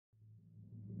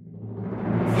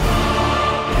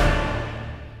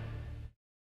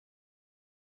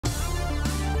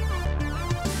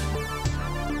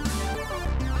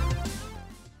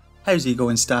How's it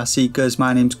going, Star Seekers?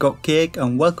 My name's Gotcake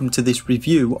and welcome to this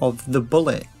review of The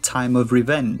Bullet, Time of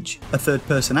Revenge, a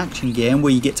third-person action game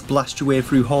where you get to blast your way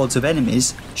through hordes of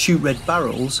enemies, shoot red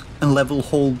barrels and level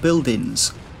whole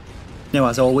buildings. Now,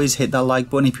 as always, hit that like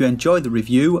button if you enjoy the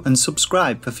review and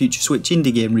subscribe for future Switch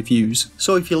indie game reviews.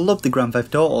 So if you love the Grand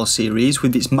Theft Auto series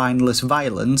with its mindless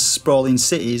violence, sprawling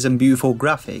cities and beautiful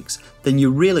graphics, then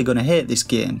you're really going to hate this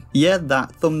game. Yeah,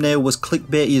 that thumbnail was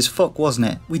clickbaity as fuck, wasn't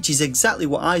it? Which is exactly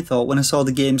what I thought when I saw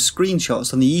the game's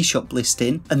screenshots on the eShop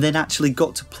listing and then actually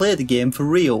got to play the game for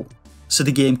real. So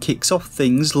the game kicks off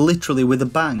things literally with a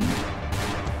bang,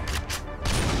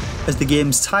 as the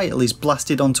game's title is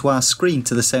blasted onto our screen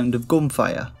to the sound of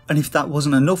gunfire. And if that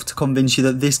wasn't enough to convince you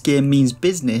that this game means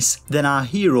business, then our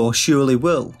hero surely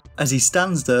will, as he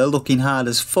stands there looking hard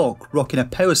as fuck, rocking a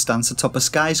power stance atop a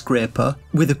skyscraper,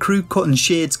 with a crew cut and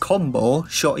shades combo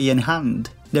shotty in hand.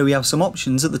 Now we have some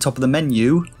options at the top of the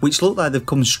menu, which look like they've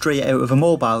come straight out of a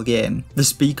mobile game. The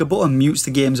speaker button mutes the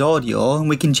game's audio, and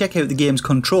we can check out the game's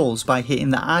controls by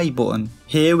hitting the I button.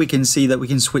 Here we can see that we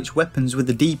can switch weapons with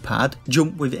the D-pad,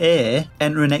 jump with A,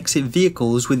 enter and exit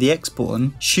vehicles with the X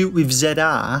button, shoot with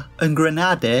ZR, and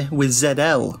grenade with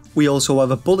ZL. We also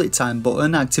have a bullet time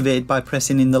button activated by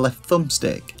pressing in the left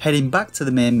thumbstick. Heading back to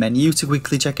the main menu to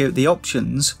quickly check out the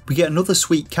options, we get another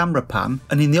sweet camera pan,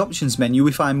 and in the options menu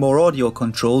we find more audio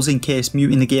controls in case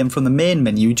muting the game from the main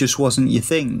menu just wasn't your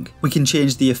thing. We can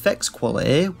change the effects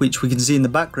quality, which we can see in the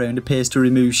background appears to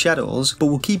remove shadows, but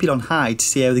we'll keep it on high to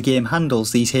see how the game handles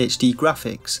these HD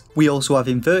graphics. We also have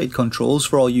inverted controls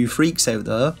for all you freaks out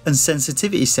there, and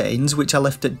sensitivity settings which are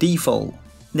left at default.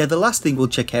 Now the last thing we'll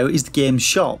check out is the game's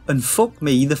shop, and fuck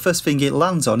me, the first thing it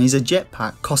lands on is a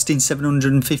jetpack costing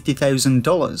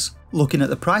 $750,000. Looking at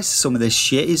the price of some of this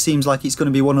shit, it seems like it's going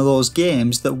to be one of those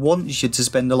games that wants you to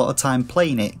spend a lot of time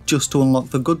playing it just to unlock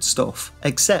the good stuff,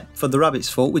 except for the rabbit's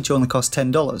foot, which only costs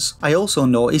 $10. I also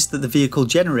noticed that the vehicle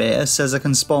generator says I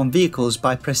can spawn vehicles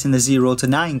by pressing the 0 to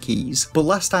 9 keys, but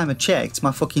last time I checked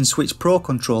my fucking Switch Pro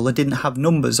controller didn't have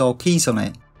numbers or keys on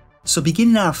it. So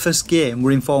beginning our first game,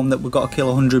 we're informed that we've got to kill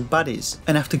 100 baddies,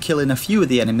 and after killing a few of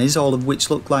the enemies, all of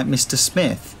which look like Mr.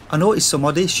 Smith, I noticed some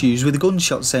odd issues with the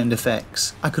gunshot sound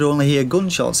effects. I could only hear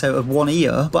gunshots out of one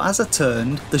ear, but as I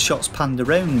turned, the shots panned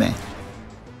around me.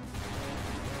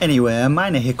 Anyway, a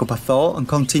minor hiccup I thought, and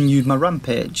continued my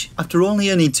rampage. After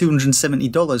only earning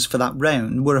 $270 for that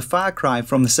round, we're a far cry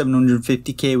from the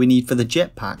 $750k we need for the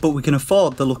jetpack, but we can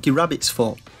afford the lucky rabbit's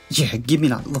foot. Yeah, give me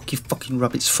that lucky fucking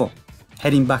rabbit's foot.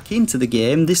 Heading back into the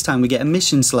game, this time we get a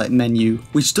mission select menu,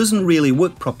 which doesn't really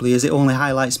work properly as it only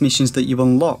highlights missions that you've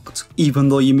unlocked. Even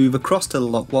though you move across to the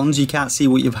locked ones, you can't see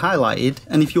what you've highlighted,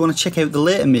 and if you want to check out the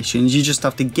later missions, you just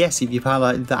have to guess if you've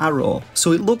highlighted the arrow.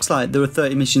 So it looks like there are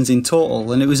 30 missions in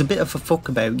total, and it was a bit of a fuck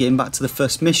about getting back to the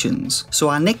first missions. So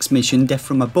our next mission, Death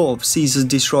from Above, sees us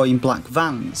destroying black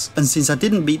vans, and since I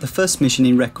didn't beat the first mission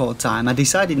in record time, I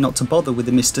decided not to bother with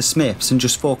the Mr. Smiths and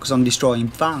just focus on destroying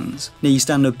vans. Now your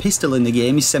standard pistol in the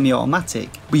game is semi-automatic,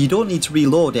 but you don't need to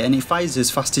reload it and it fires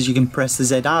as fast as you can press the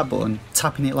ZR button.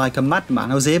 Tapping it like a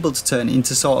madman, I was able to turn it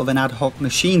into sort of an ad hoc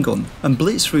machine gun and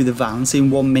blitz through the vans in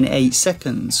 1 minute 8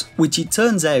 seconds, which it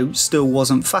turns out still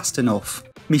wasn't fast enough.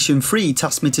 Mission 3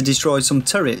 tasked me to destroy some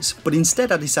turrets, but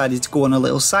instead I decided to go on a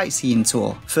little sightseeing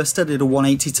tour. First I did a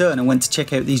 180 turn and went to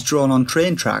check out these drawn-on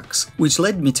train tracks, which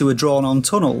led me to a drawn-on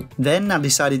tunnel. Then I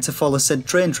decided to follow said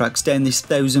train tracks down this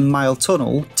 1,000-mile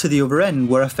tunnel to the other end,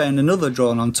 where I found another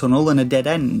drawn-on tunnel and a dead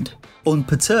end.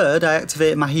 Unperturbed, I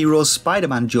activated my hero's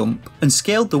Spider-Man jump and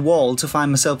scaled the wall to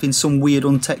find myself in some weird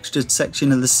untextured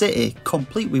section of the city,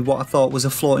 complete with what I thought was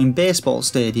a floating baseball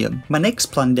stadium. My next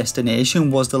planned destination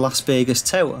was the Las Vegas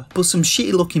Tower, but some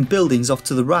shitty looking buildings off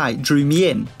to the right drew me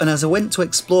in, and as I went to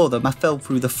explore them I fell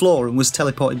through the floor and was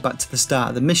teleported back to the start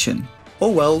of the mission.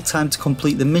 Oh well, time to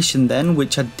complete the mission then,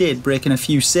 which I did, breaking a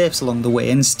few safes along the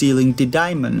way and stealing the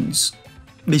diamonds.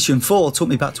 Mission 4 took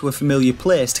me back to a familiar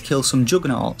place to kill some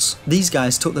juggernauts. These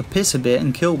guys took the piss a bit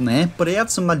and killed me, but I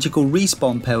had some magical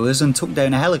respawn powers and took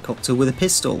down a helicopter with a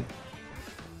pistol.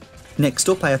 Next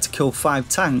up I had to kill 5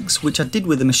 tanks, which I did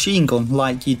with a machine gun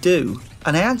like you do,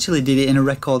 and I actually did it in a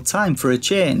record time for a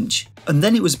change. And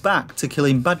then it was back to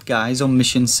killing bad guys on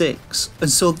mission 6. And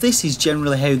so this is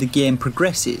generally how the game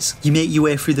progresses. You make your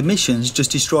way through the missions just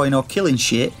destroying or killing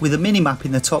shit, with a minimap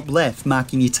in the top left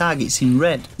marking your targets in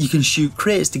red. You can shoot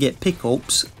crates to get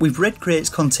pickups, with red crates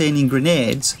containing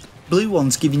grenades, blue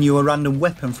ones giving you a random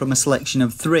weapon from a selection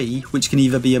of 3, which can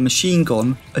either be a machine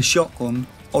gun, a shotgun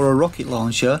or a rocket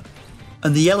launcher,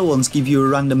 and the yellow ones give you a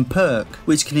random perk,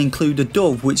 which can include a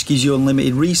dove which gives you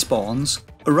unlimited respawns,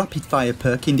 a rapid fire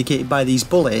perk indicated by these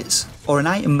bullets, or an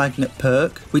item magnet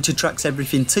perk, which attracts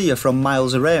everything to you from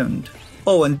miles around.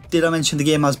 Oh, and did I mention the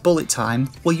game has bullet time?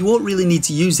 Well, you won't really need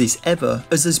to use this ever,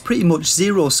 as there's pretty much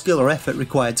zero skill or effort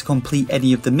required to complete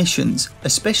any of the missions,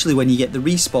 especially when you get the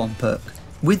respawn perk.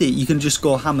 With it, you can just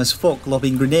go ham as fuck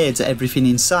lobbing grenades at everything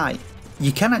in sight.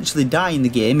 You can actually die in the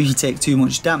game if you take too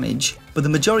much damage, but the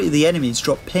majority of the enemies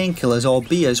drop painkillers or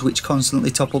beers which constantly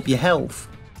top up your health.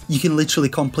 You can literally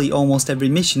complete almost every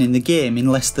mission in the game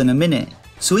in less than a minute.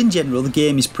 So in general, the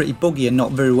game is pretty buggy and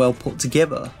not very well put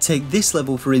together. Take this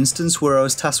level for instance, where I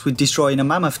was tasked with destroying a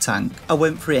mammoth tank. I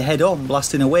went for it head on,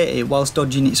 blasting away at it whilst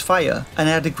dodging its fire, and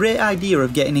I had a great idea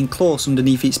of getting in close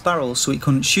underneath its barrel so it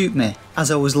couldn't shoot me.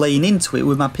 As I was laying into it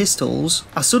with my pistols,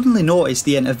 I suddenly noticed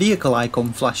the enter vehicle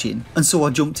icon flashing, and so I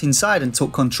jumped inside and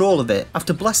took control of it.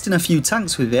 After blasting a few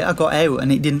tanks with it, I got out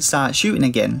and it didn't start shooting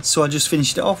again, so I just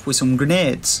finished it off with some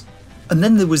grenades. And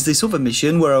then there was this other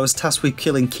mission where I was tasked with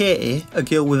killing Katie, a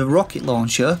girl with a rocket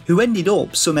launcher, who ended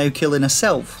up somehow killing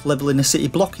herself, levelling a city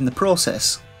block in the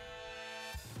process.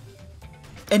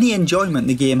 Any enjoyment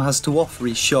the game has to offer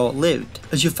is short-lived,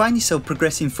 as you find yourself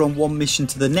progressing from one mission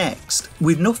to the next,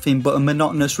 with nothing but a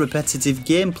monotonous repetitive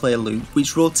gameplay loop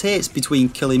which rotates between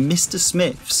killing Mr.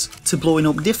 Smiths, to blowing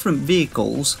up different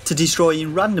vehicles, to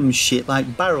destroying random shit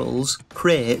like barrels,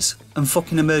 crates, and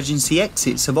fucking emergency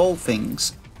exits of all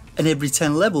things. And every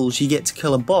 10 levels you get to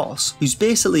kill a boss who's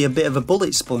basically a bit of a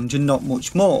bullet sponge and not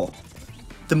much more.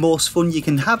 The most fun you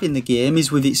can have in the game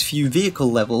is with its few vehicle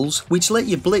levels, which let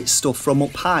you blitz stuff from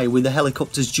up high with the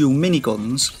helicopter's dual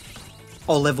miniguns,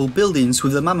 or level buildings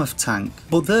with the mammoth tank,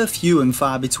 but they're few and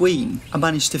far between. I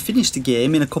managed to finish the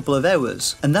game in a couple of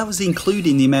hours, and that was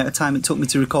including the amount of time it took me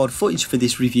to record footage for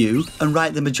this review and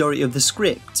write the majority of the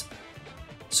script.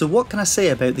 So what can I say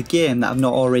about the game that I've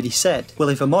not already said? Well,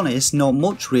 if I'm honest, not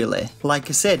much really. Like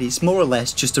I said, it's more or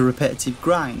less just a repetitive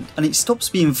grind, and it stops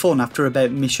being fun after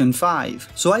about mission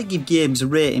 5. So I give games a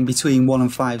rating between 1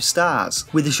 and 5 stars,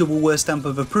 with the Shovelware stamp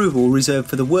of approval reserved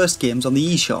for the worst games on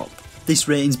the eShop. This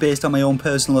rating's based on my own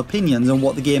personal opinions on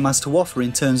what the game has to offer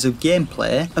in terms of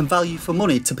gameplay and value for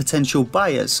money to potential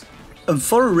buyers. And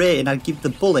for a rating, I'd give the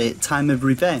Bullet Time of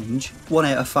Revenge 1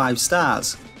 out of 5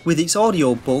 stars. With its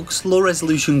audio bugs, low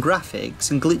resolution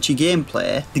graphics and glitchy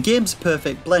gameplay, the game's a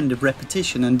perfect blend of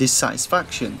repetition and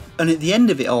dissatisfaction. And at the end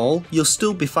of it all, you'll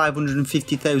still be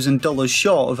 $550,000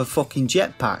 short of a fucking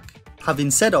jetpack.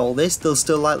 Having said all this, there'll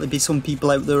still likely be some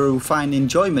people out there who find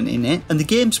enjoyment in it, and the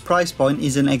game's price point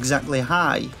isn't exactly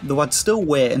high, though I'd still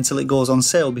wait until it goes on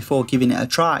sale before giving it a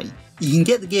try. You can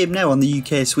get the game now on the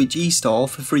UK Switch eStore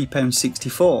for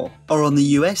 £3.64, or on the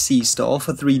US eStore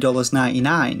for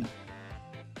 $3.99.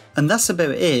 And that's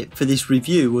about it for this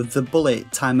review of the Bullet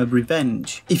Time of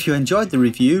Revenge. If you enjoyed the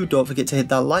review, don't forget to hit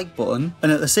that like button, and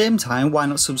at the same time why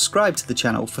not subscribe to the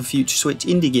channel for future Switch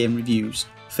indie game reviews.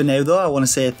 For now though, I want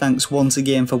to say thanks once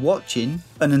again for watching,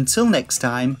 and until next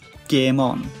time, game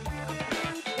on.